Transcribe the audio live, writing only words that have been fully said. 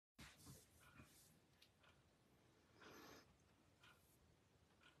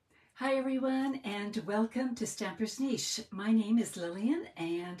Hi everyone, and welcome to Stamper's Niche. My name is Lillian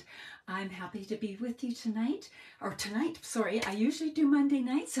and I'm happy to be with you tonight. I usually do Monday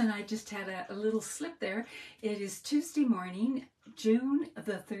nights and I just had a little slip there. It is Tuesday morning, June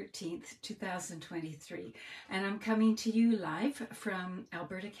the 13th, 2023, and I'm coming to you live from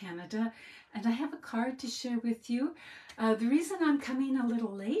Alberta, Canada, and I have a card to share with you. The reason I'm coming a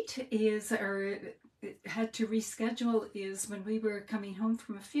little late is, had to reschedule, is when we were coming home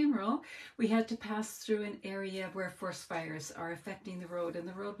from a funeral, we had to pass through an area where forest fires are affecting the road, and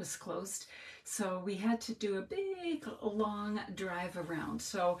the road was closed. So we had to do a big, long drive around.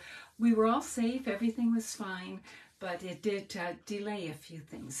 So we were all safe, everything was fine, but it did delay a few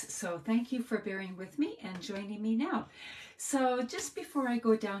things. So thank you for bearing with me and joining me now. So just before I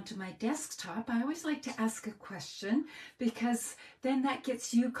go down to my desktop, I always like to ask a question, because then that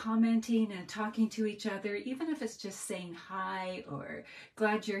gets you commenting and talking to each other, even if it's just saying hi or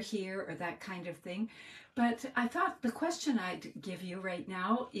glad you're here or that kind of thing. But I thought the question I'd give you right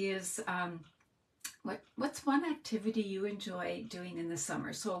now is, what's one activity you enjoy doing in the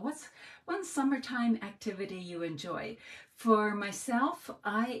summer? So what's one summertime activity you enjoy? For myself,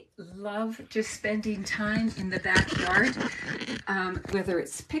 I love just spending time in the backyard, whether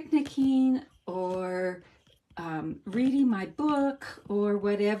it's picnicking or reading my book or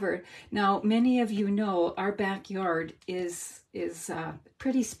whatever. Now, many of you know our backyard is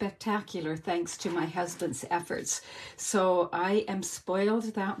pretty spectacular thanks to my husband's efforts. So I am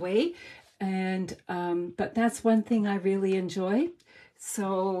spoiled that way. And but that's one thing I really enjoy.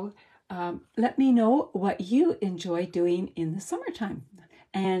 So let me know what you enjoy doing in the summertime.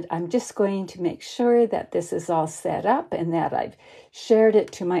 And I'm just going to make sure that this is all set up and that I've shared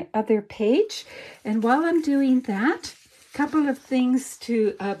it to my other page. And while I'm doing that, a couple of things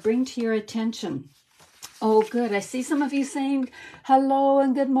to bring to your attention. Oh, good. I see some of you saying hello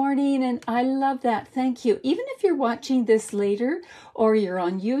and good morning, and I love that. Thank you. Even if you're watching this later or you're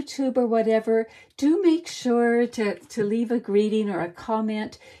on YouTube or whatever, do make sure to leave a greeting or a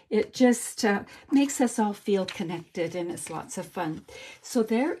comment. It just makes us all feel connected, and it's lots of fun. So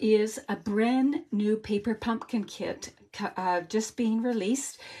there is a brand new paper pumpkin kit just being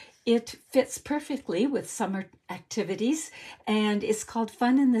released. It fits perfectly with summer activities, and it's called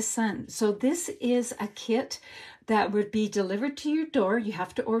Fun in the Sun. So this is a kit that would be delivered to your door. You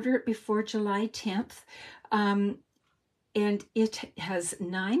have to order it before July 10th. And it has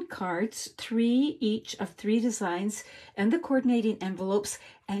 9 cards, 3 each of 3 designs, and the coordinating envelopes,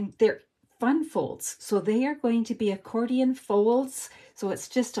 and they're fun folds. So they are going to be accordion folds. So it's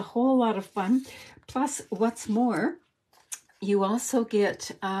just a whole lot of fun. Plus, what's more, you also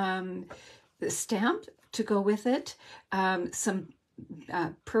get the stamp to go with it, some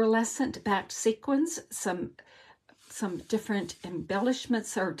pearlescent backed sequins, some different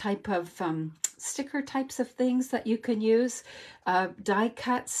embellishments or type of sticker types of things that you can use, die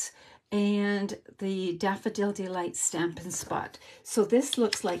cuts, and the Daffodil Delight Stamp and Spot. So this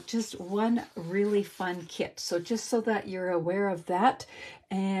looks like just one really fun kit. So just so that you're aware of that.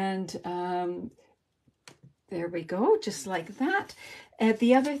 And there we go, just like that. And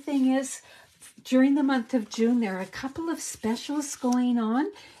the other thing is, during the month of June, there are a couple of specials going on,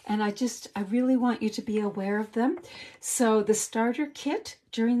 and I really want you to be aware of them. So the starter kit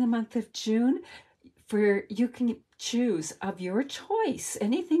during the month of June, you can choose of your choice,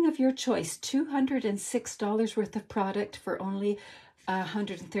 anything of your choice, $206 worth of product for only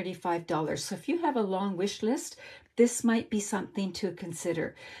 $135. So if you have a long wish list, this might be something to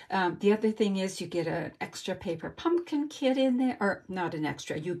consider. The other thing is you get an extra paper pumpkin kit in there, or not an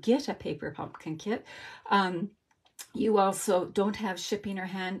extra, you get a paper pumpkin kit. You also don't have shipping or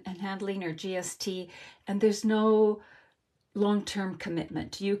handling or GST, and there's no long-term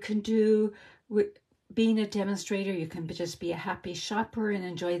commitment. You can do, being a demonstrator, you can just be a happy shopper and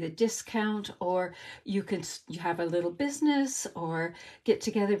enjoy the discount, or you have a little business or get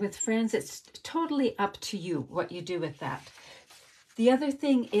together with friends. It's totally up to you what you do with that. The other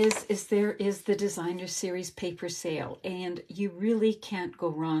thing is there is the Designer Series paper sale, and you really can't go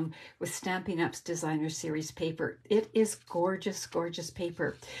wrong with Stampin' Up's Designer Series paper. It is gorgeous, gorgeous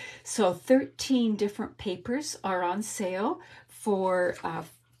paper. So 13 different papers are on sale for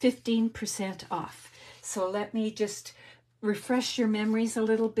 15% off. So let me just refresh your memories a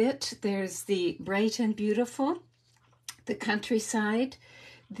little bit. There's the Bright and Beautiful, the Countryside,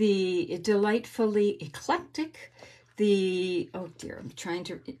 the Delightfully Eclectic,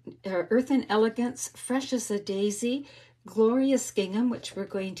 Earth and Elegance, Fresh as a Daisy, Glorious Gingham, which we're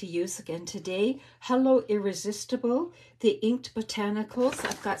going to use again today, Hello Irresistible, the Inked Botanicals.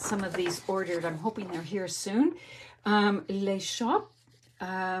 I've got some of these ordered. I'm hoping they're here soon. Les Shops,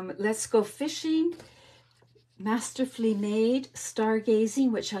 Let's Go Fishing, Masterfully Made,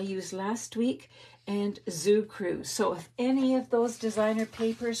 Stargazing, which I used last week, and Zoo Cruise. So if any of those designer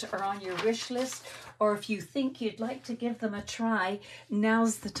papers are on your wish list, or if you think you'd like to give them a try,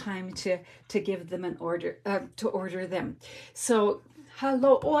 now's the time to give them an order, to order them. So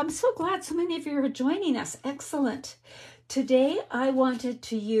hello. Oh, I'm so glad so many of you are joining us. Excellent. Today I wanted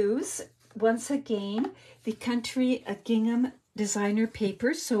to use, once again, the Country Gingham designer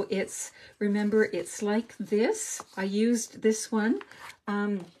paper. So it's, remember, it's like this. I used this one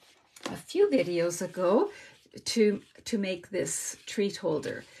a few videos ago to make this treat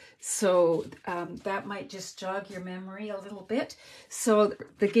holder. So that might just jog your memory a little bit. So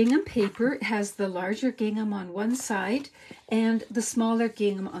the gingham paper has the larger gingham on one side and the smaller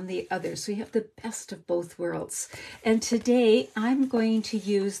gingham on the other. So you have the best of both worlds. And today I'm going to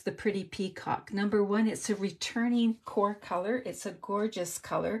use the Pretty Peacock. Number one, it's a returning core color. It's a gorgeous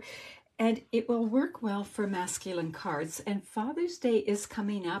color. And it will work well for masculine cards. And Father's Day is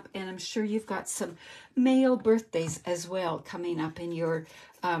coming up, and I'm sure you've got some male birthdays as well coming up in your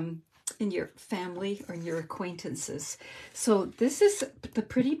family or in your acquaintances. So this is the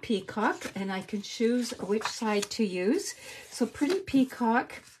Pretty Peacock, and I can choose which side to use. So Pretty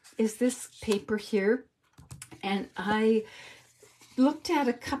Peacock is this paper here, and I looked at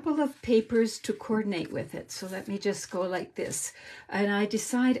a couple of papers to coordinate with it. So let me just go like this. And I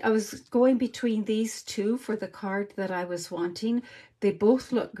decided I was going between these two for the card that I was wanting. They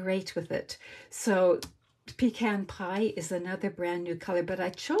both look great with it. So Pecan Pie is another brand new color, but I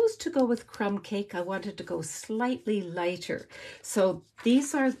chose to go with Crumb Cake. I wanted to go slightly lighter. So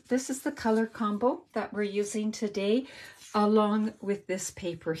this is the color combo that we're using today, along with this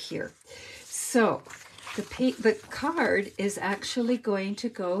paper here. So the card is actually going to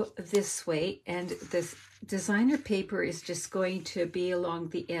go this way, and this designer paper is just going to be along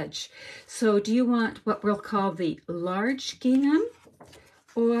the edge. So do you want what we'll call the large gingham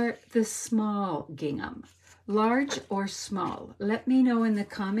or the small gingham? Large or small? Let me know in the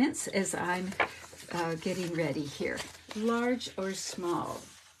comments as I'm getting ready here. Large or small?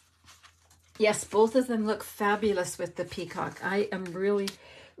 Yes, both of them look fabulous with the peacock. I am really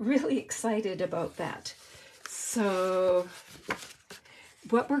excited about that. So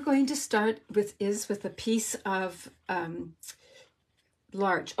what we're going to start with is with a piece of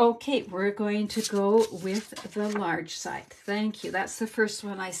large. Okay, we're going to go with the large side. Thank you. That's the first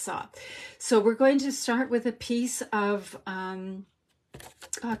one I saw. So we're going to start with a piece of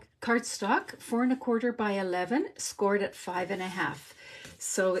cardstock, 4 1/4 by 11, scored at 5.5.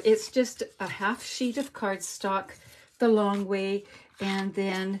 So it's just a half sheet of cardstock the long way, and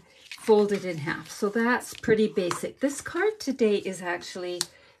then folded in half. So that's pretty basic. This card today is actually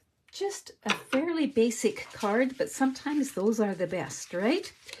just a fairly basic card, but sometimes those are the best,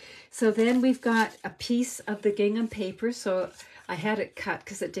 right? So then we've got a piece of the gingham paper. So I had it cut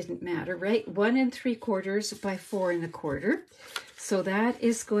because it didn't matter, right? 1 3/4 by 4 1/4. So that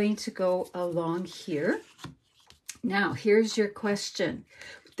is going to go along here. Now, here's your question.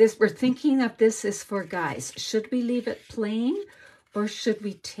 We're thinking of this is for guys. Should we leave it plain, or should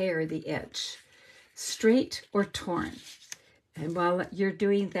we tear the edge? Straight or torn? And while you're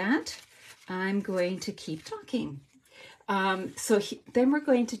doing that, I'm going to keep talking. Then we're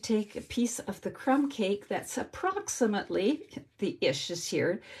going to take a piece of the crumb cake that's approximately, the ish is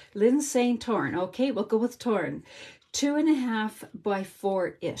here, Lynn's saying torn. Okay, we'll go with torn. 2 1/2 by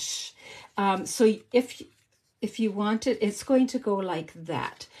 4-ish. So if you want it, it's going to go like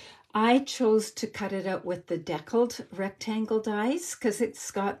that. I chose to cut it out with the deckled rectangle dies because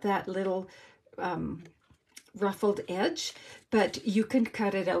it's got that little ruffled edge, but you can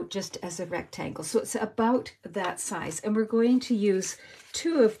cut it out just as a rectangle. So it's about that size. And we're going to use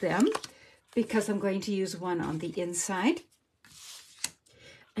 2 of them because I'm going to use one on the inside.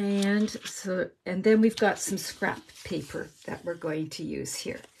 And then we've got some scrap paper that we're going to use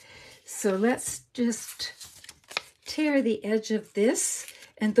here. So let's just tear the edge of this.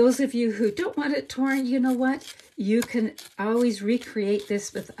 And those of you who don't want it torn, you know what? You can always recreate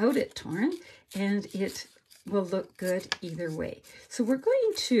this without it torn, and it will look good either way. So we're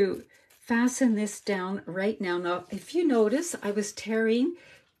going to fasten this down right now. Now, if you notice, I was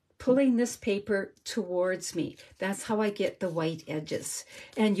pulling this paper towards me. That's how I get the white edges.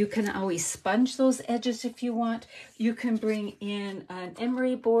 And you can always sponge those edges if you want. You can bring in an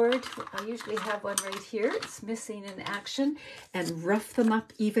emery board. I usually have one right here. It's missing in action, and rough them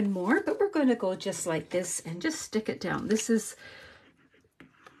up even more. But we're going to go just like this and just stick it down. This is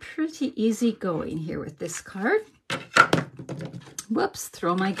pretty easy going here with this card. Whoops,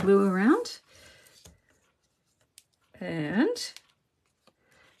 throw my glue around. And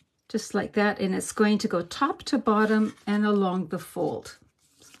just like that, and it's going to go top to bottom and along the fold.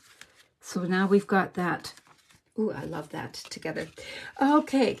 So now we've got that. Ooh, I love that together.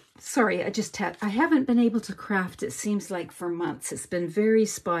 Okay, sorry, I haven't been able to craft, it seems like, for months. It's been very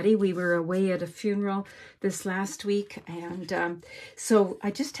spotty. We were away at a funeral this last week, and so I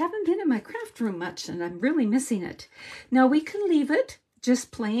just haven't been in my craft room much, and I'm really missing it. Now we can leave it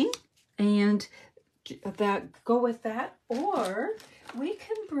just plain and go with that, or we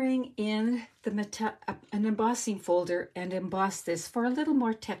can bring in an embossing folder and emboss this for a little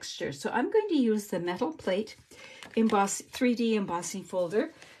more texture. So I'm going to use the metal plate 3D embossing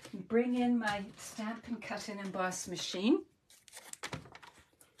folder, bring in my Stampin' Cut and Emboss machine.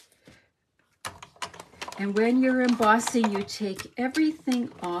 And when you're embossing, you take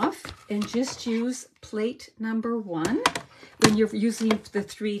everything off and just use plate number 1 when you're using the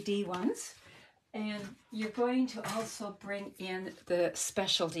 3D ones. And you're going to also bring in the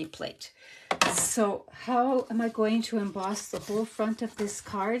specialty plate. So how am I going to emboss the whole front of this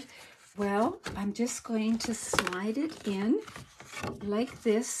card? Well, I'm just going to slide it in like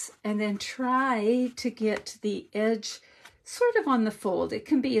this and then try to get the edge sort of on the fold. It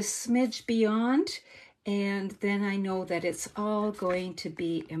can be a smidge beyond, and then I know that it's all going to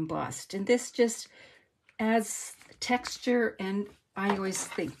be embossed. And this just adds texture, and I always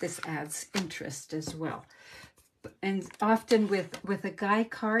think this adds interest as well. And often with a guy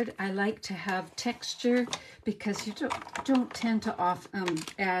card, I like to have texture because you don't tend to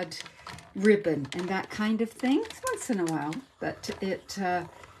add ribbon and that kind of thing. Once in a while, but it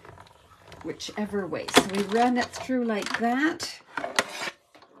whichever way. So we run it through like that,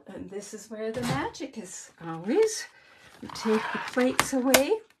 and this is where the magic is always. We take the plates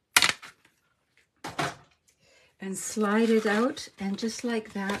away and slide it out, and just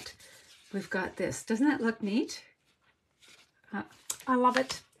like that, we've got this. Doesn't that look neat? I love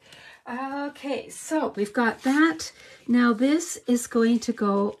it. Okay, so we've got that. Now this is going to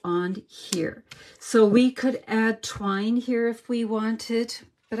go on here. So we could add twine here if we wanted,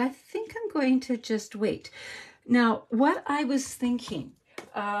 but I think I'm going to just wait. Now, what I was thinking,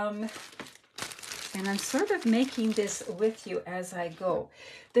 and I'm sort of making this with you as I go.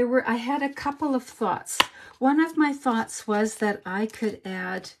 I had a couple of thoughts. One of my thoughts was that I could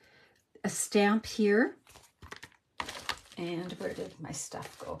add a stamp here. And where did my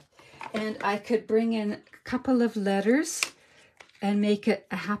stuff go? And I could bring in a couple of letters and make it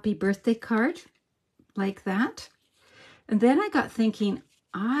a happy birthday card like that. And then I got thinking,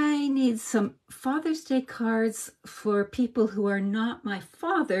 I need some Father's Day cards for people who are not my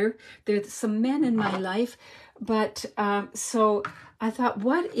father. There's some men in my life, but so I thought,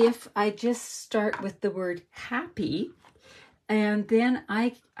 what if I just start with the word happy, and then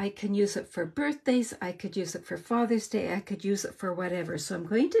I can use it for birthdays, I could use it for Father's Day, I could use it for whatever. So I'm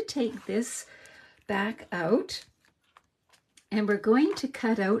going to take this back out, and we're going to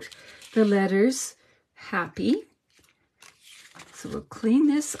cut out the letters happy. So we'll clean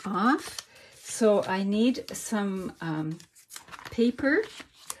this off. So I need some paper.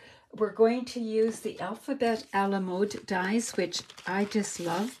 We're going to use the Alphabet a la Mode dies, which I just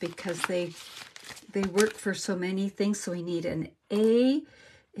love because they work for so many things. So we need an A,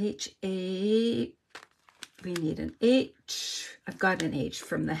 H-A, we need an H. I've got an H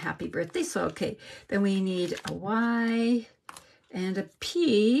from the happy birthday, so okay. Then we need a Y and a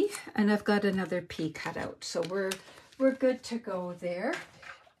P, and I've got another P cut out. So we're good to go there.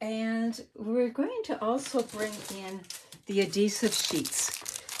 And we're going to also bring in the adhesive sheets.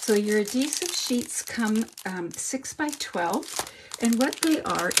 So your adhesive sheets come 6 by 12. And what they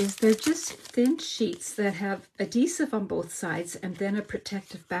are is they're just thin sheets that have adhesive on both sides and then a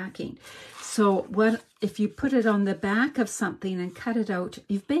protective backing. So if you put it on the back of something and cut it out,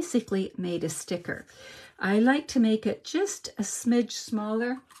 you've basically made a sticker. I like to make it just a smidge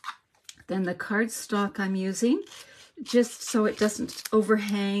smaller than the cardstock I'm using, just so it doesn't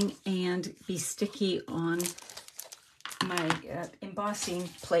overhang and be sticky on my embossing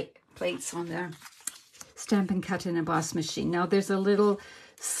plates on the Stampin' Cut and Emboss machine. Now there's a little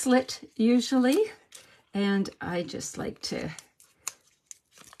slit usually, and I just like to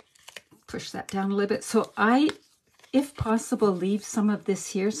push that down a little bit. So I, if possible, leave some of this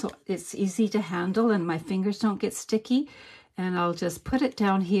here so it's easy to handle and my fingers don't get sticky. And I'll just put it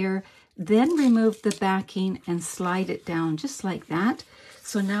down here, then remove the backing and slide it down just like that.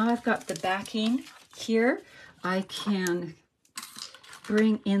 So now I've got the backing here. I can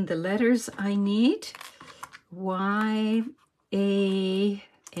bring in the letters I need. Y, A,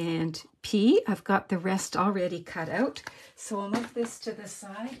 and P. I've got the rest already cut out. So I'll move this to the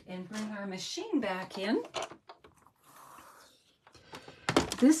side and bring our machine back in.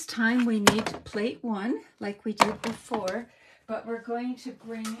 this time we need plate 1 like we did before, but we're going to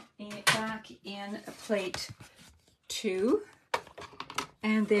bring it back in plate 2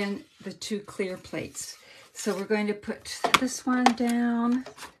 and then the 2 clear plates. So we're going to put this one down.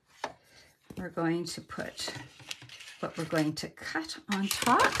 We're going to put what we're going to cut on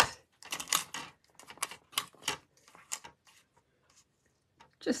top.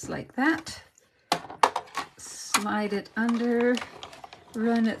 Just like that. Slide it under,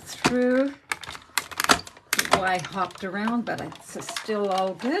 run it through. Well, I hopped around, but it's still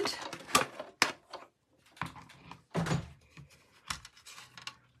all good.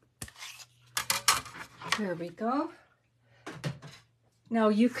 There we go. Now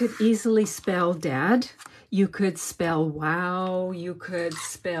you could easily spell dad. You could spell wow. You could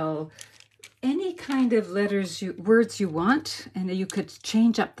spell any kind of words you want, and you could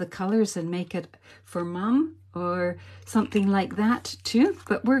change up the colors and make it for mom or something like that too.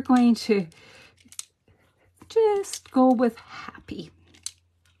 But we're going to just go with happy.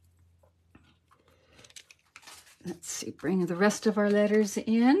 Let's see, bring the rest of our letters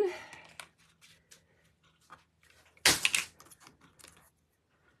in.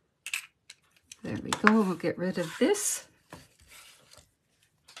 There we go. We'll get rid of this.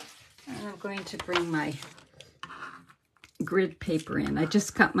 And I'm going to bring my grid paper in. I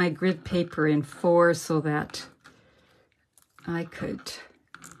just cut my grid paper in 4 so that I could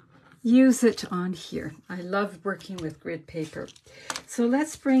use it on here. I love working with grid paper. So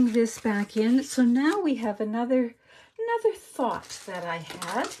let's bring this back in. So now we have another thought that I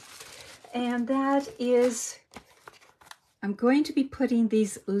had, and that is I'm going to be putting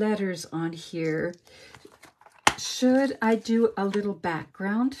these letters on here. Should I do a little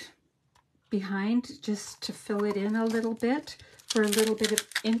background behind just to fill it in a little bit for a little bit of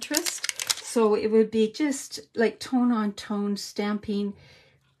interest? So it would be just like tone on tone stamping,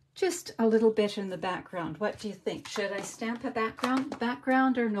 just a little bit in the background. What do you think? Should I stamp a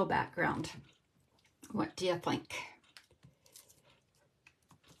background or no background? What do you think?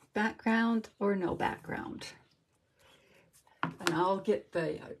 Background or no background? And I'll get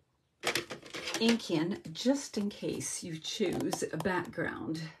the ink in just in case you choose a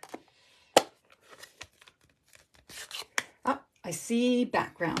background. Oh, I see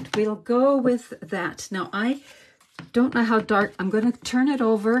background. We'll go with that. Now, I don't know how dark. I'm going to turn it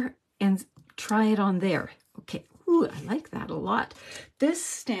over and try it on there. Okay. Ooh, I like that a lot. This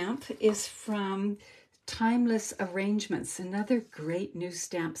stamp is from Timeless Arrangements, another great new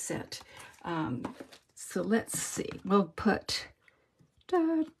stamp set. So let's see. We'll put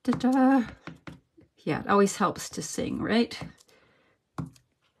da, da, da. Yeah, it always helps to sing, right?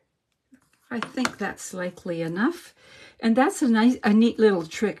 I think that's likely enough. And that's a neat little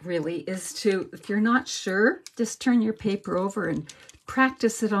trick, really, is to, if you're not sure, just turn your paper over and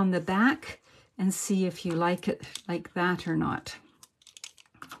practice it on the back and see if you like it like that or not.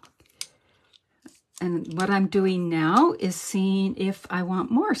 And what I'm doing now is seeing if I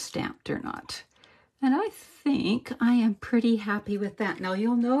want more stamped or not. And I think I am pretty happy with that. Now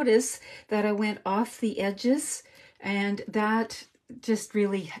you'll notice that I went off the edges, and that just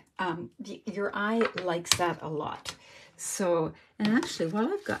really, your eye likes that a lot. So, and actually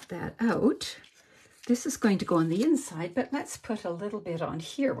while I've got that out, this is going to go on the inside, but let's put a little bit on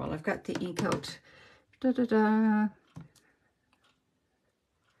here while I've got the ink out. Da, da, da.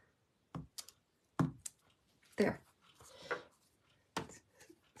 There.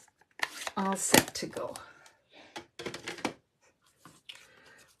 All set to go.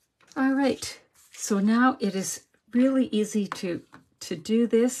 All right, so now it is really easy to do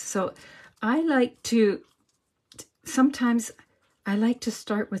this. So I like to, sometimes I like to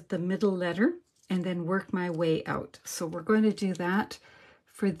start with the middle letter and then work my way out. So we're going to do that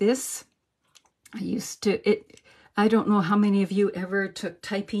for this. I don't know how many of you ever took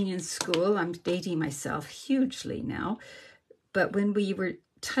typing in school. I'm dating myself hugely now. But when we were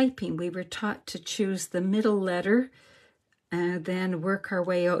typing, we were taught to choose the middle letter and then work our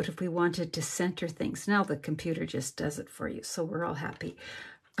way out if we wanted to center things. Now the computer just does it for you, so we're all happy.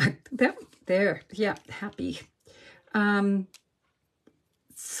 There, yeah, happy.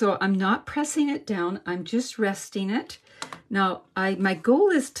 So I'm not pressing it down, I'm just resting it. Now, my goal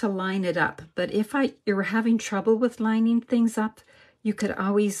is to line it up, but if you're having trouble with lining things up, you could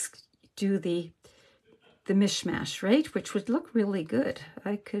always do the mishmash, right? Which would look really good.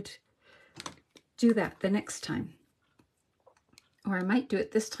 I could do that the next time. Or I might do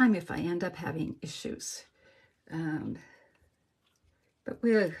it this time if I end up having issues. But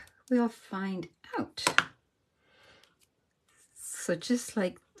we'll find out. So just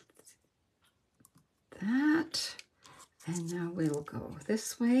like that. And now we'll go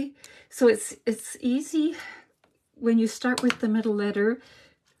this way. So it's easy when you start with the middle letter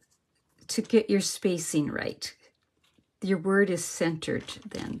to get your spacing right. Your word is centered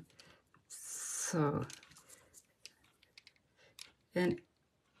then. So, and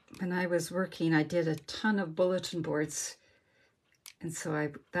when I was working, I did a ton of bulletin boards. And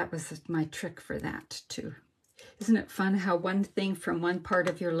so that was my trick for that too. Isn't it fun how one thing from one part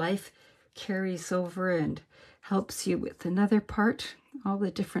of your life carries over and helps you with another part? All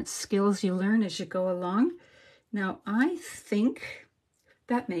the different skills you learn as you go along. Now, I think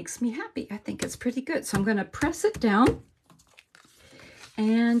that makes me happy. I think it's pretty good. So I'm going to press it down.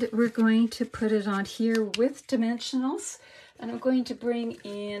 And we're going to put it on here with dimensionals. And I'm going to bring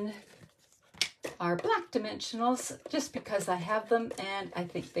in our black dimensionals just because I have them and I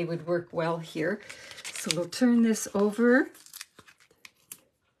think they would work well here. So we'll turn this over.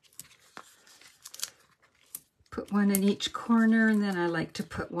 Put one in each corner, and then I like to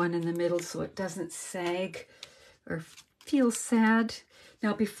put one in the middle so it doesn't sag or feel sad.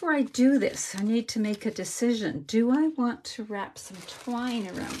 Now, before I do this, I need to make a decision. Do I want to wrap some twine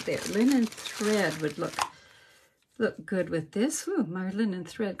around there? Linen thread would look good with this. Ooh, my linen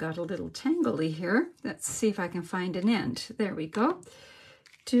thread got a little tangly here. Let's see if I can find an end. There we go.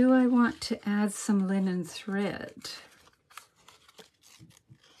 Do I want to add some linen thread?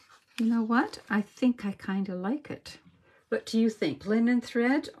 You know what? I think I kind of like it. What do you think? Linen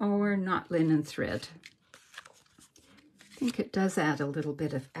thread or not linen thread? I think it does add a little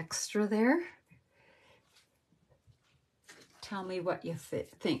bit of extra there. Tell me what you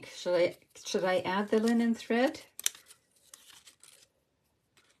think. Should I add the linen thread?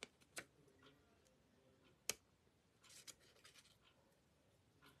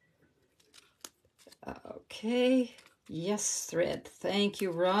 Okay. Yes, thread. Thank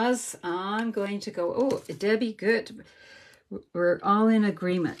you, Roz. I'm going to go. Oh, Debbie, good. We're all in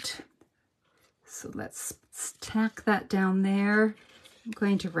agreement. So let's tack that down there. I'm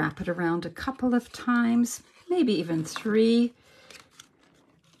going to wrap it around a couple of times, maybe even 3.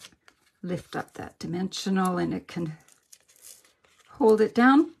 Lift up that dimensional and it can hold it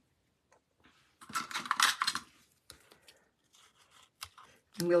down.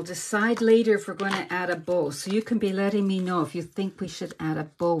 And we'll decide later if we're going to add a bow. So you can be letting me know if you think we should add a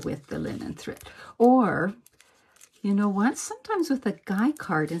bow with the linen thread. Or, you know what? Sometimes with a guy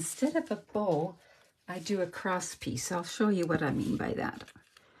card, instead of a bow, I do a cross piece. I'll show you what I mean by that.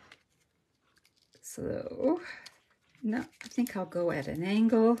 So, no, I think I'll go at an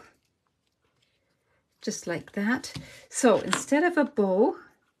angle. Just like that. So instead of a bow,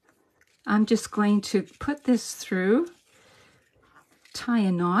 I'm just going to put this through, tie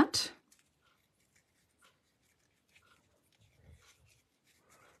a knot.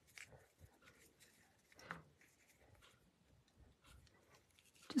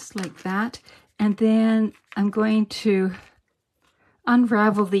 Just like that. And then I'm going to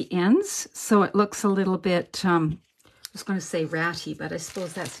unravel the ends so it looks a little bit, I was going to say ratty, but I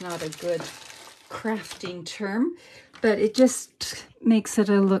suppose that's not a good crafting term, but it just makes it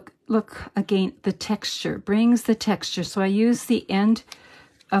a look again, the texture, brings the texture. So I use the end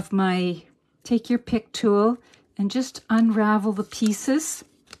of my take your pick tool and just unravel the pieces,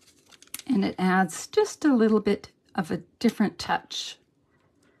 and it adds just a little bit of a different touch.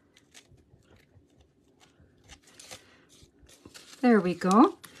 There we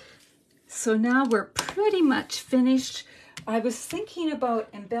go. So now we're pretty much finished. I was thinking about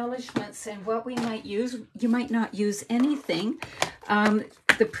embellishments and what we might use. You might not use anything.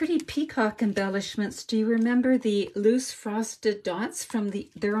 The pretty peacock embellishments, do you remember the loose frosted dots from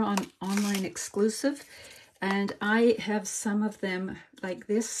they're on online exclusive? And I have some of them like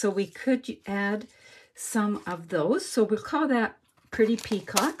this, so we could add some of those. So we'll call that pretty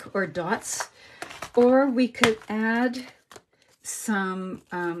peacock or dots. Or we could add some,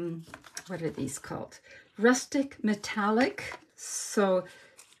 what are these called? Rustic metallic. So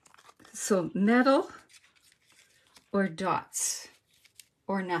metal or dots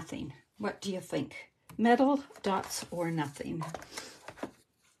or nothing. What do you think? Metal, dots, or nothing?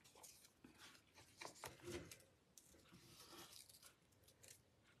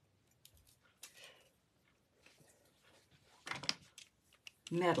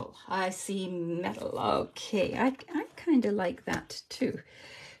 Metal. I see metal. Okay, I kind of like that too.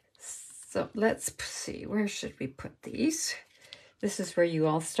 So let's see, where should we put these? This is where you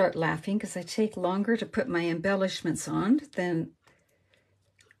all start laughing because I take longer to put my embellishments on than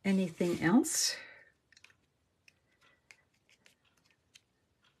anything else.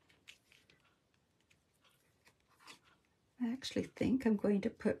 I actually think I'm going to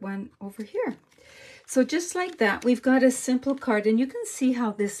put one over here. So just like that, we've got a simple card, and you can see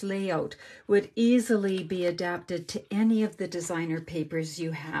how this layout would easily be adapted to any of the designer papers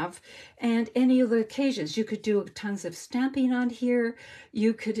you have and any of the occasions. You could do tons of stamping on here.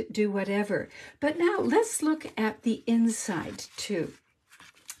 You could do whatever. But now let's look at the inside too.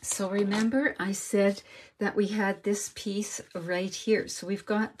 So remember I said that we had this piece right here. So we've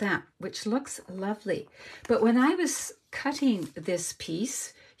got that, which looks lovely. But when I was cutting this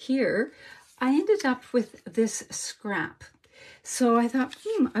piece here, I ended up with this scrap. So I thought,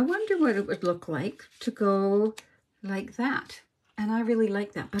 I wonder what it would look like to go like that. And I really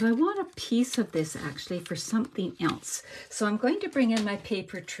like that. But I want a piece of this actually for something else. So I'm going to bring in my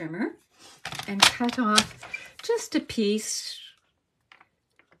paper trimmer and cut off just a piece.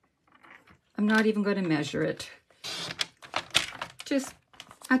 I'm not even going to measure it.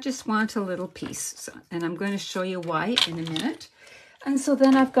 I just want a little piece. So, and I'm going to show you why in a minute. And so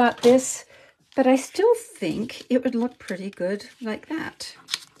then I've got this. But I still think it would look pretty good like that.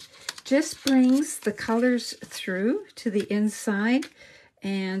 Just brings the colors through to the inside,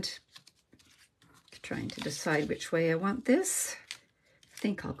 and trying to decide which way I want this. I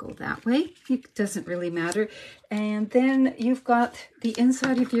think I'll go that way. It doesn't really matter. And then you've got the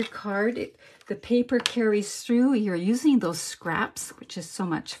inside of your card. The paper carries through. You're using those scraps, which is so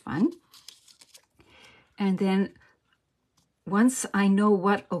much fun. And then once I know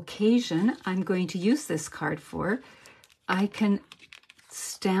what occasion I'm going to use this card for, I can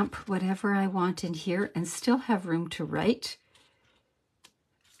stamp whatever I want in here and still have room to write.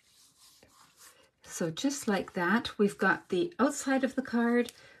 So just like that, we've got the outside of the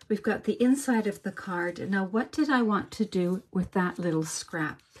card, we've got the inside of the card. Now, what did I want to do with that little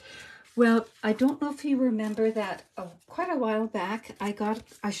scrap? Well, I don't know if you remember that quite a while back,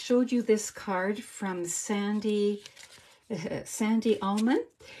 I showed you this card from Sandy Allman,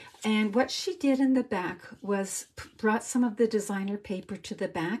 and what she did in the back was brought some of the designer paper to the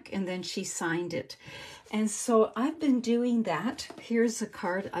back, and then she signed it. And so I've been doing that. Here's a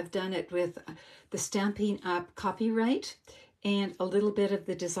card. I've done it with the Stampin' Up copyright and a little bit of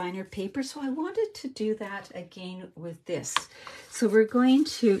the designer paper. So I wanted to do that again with this. So we're going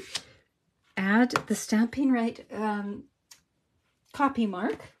to add the Stampin' Right copy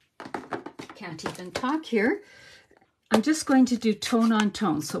mark. Can't even talk here. I'm just going to do tone on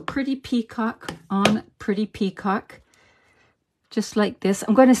tone. So Pretty Peacock on Pretty Peacock, just like this.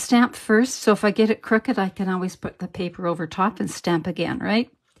 I'm going to stamp first, so if I get it crooked, I can always put the paper over top and stamp again,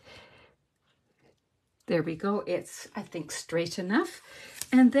 right? There we go. It's, I think, straight enough.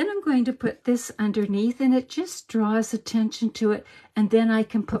 And then I'm going to put this underneath, and it just draws attention to it. And then I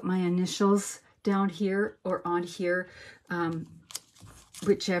can put my initials down here or on here,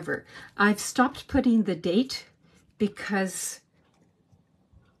 whichever. I've stopped putting the date because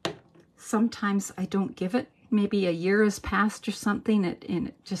sometimes I don't give it. Maybe a year has passed or something, and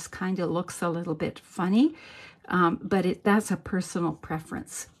it just kind of looks a little bit funny. But that's a personal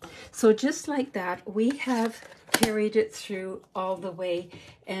preference. So just like that, we have carried it through all the way,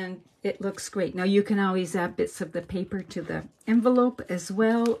 and it looks great. Now you can always add bits of the paper to the envelope as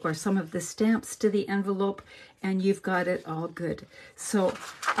well, or some of the stamps to the envelope, and you've got it all good. So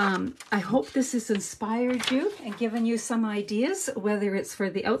I hope this has inspired you and given you some ideas, whether it's for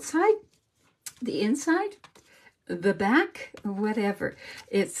the outside, the inside, the back, whatever.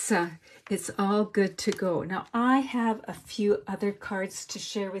 It's all good to go. Now I have a few other cards to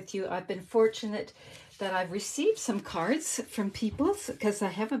share with you. I've been fortunate that I've received some cards from people because I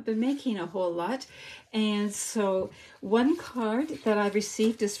haven't been making a whole lot. And so one card that I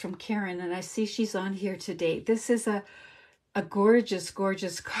received is from Karen, and I see she's on here today. This is a gorgeous,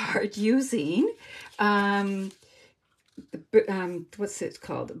 gorgeous card using, what's it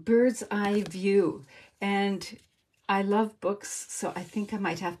called? Bird's Eye View. And I love books, so I think I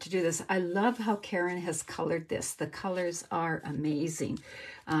might have to do this. I love how Karen has colored this. The colors are amazing.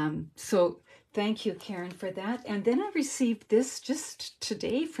 So thank you, Karen, for that. And then I received this just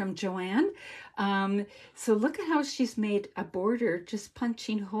today from Joanne. So look at how she's made a border, just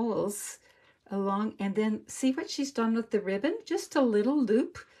punching holes along. And then see what she's done with the ribbon? Just a little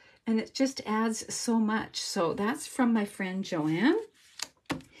loop, and it just adds so much. So that's from my friend Joanne.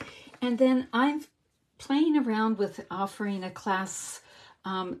 And then I'm playing around with offering a class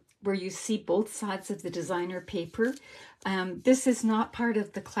where you see both sides of the designer paper. This is not part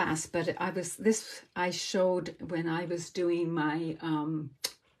of the class, but I showed when I was doing my,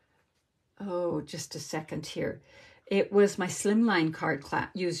 just a second here. It was my Slimline card class,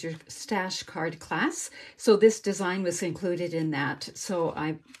 use your stash card class. So this design was included in that. So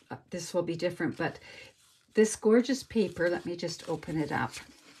this will be different, but this gorgeous paper, let me just open it up.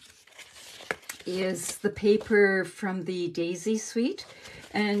 is the paper from the Daisy Suite,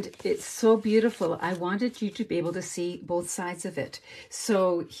 and it's so beautiful. I wanted you to be able to see both sides of it.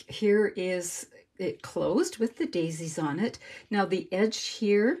 So here is it closed with the daisies on it. Now the edge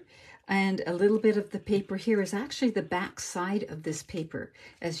here and a little bit of the paper here is actually the back side of this paper,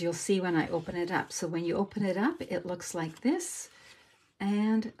 as you'll see when I open it up. So when you open it up, it looks like this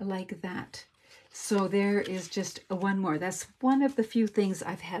and like that. So there is just one more. That's one of the few things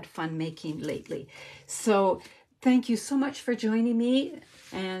I've had fun making lately. So thank you so much for joining me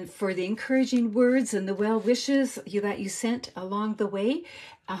and for the encouraging words and the well wishes that you sent along the way.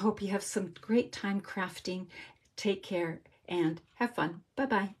 I hope you have some great time crafting. Take care and have fun.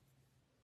 Bye-bye.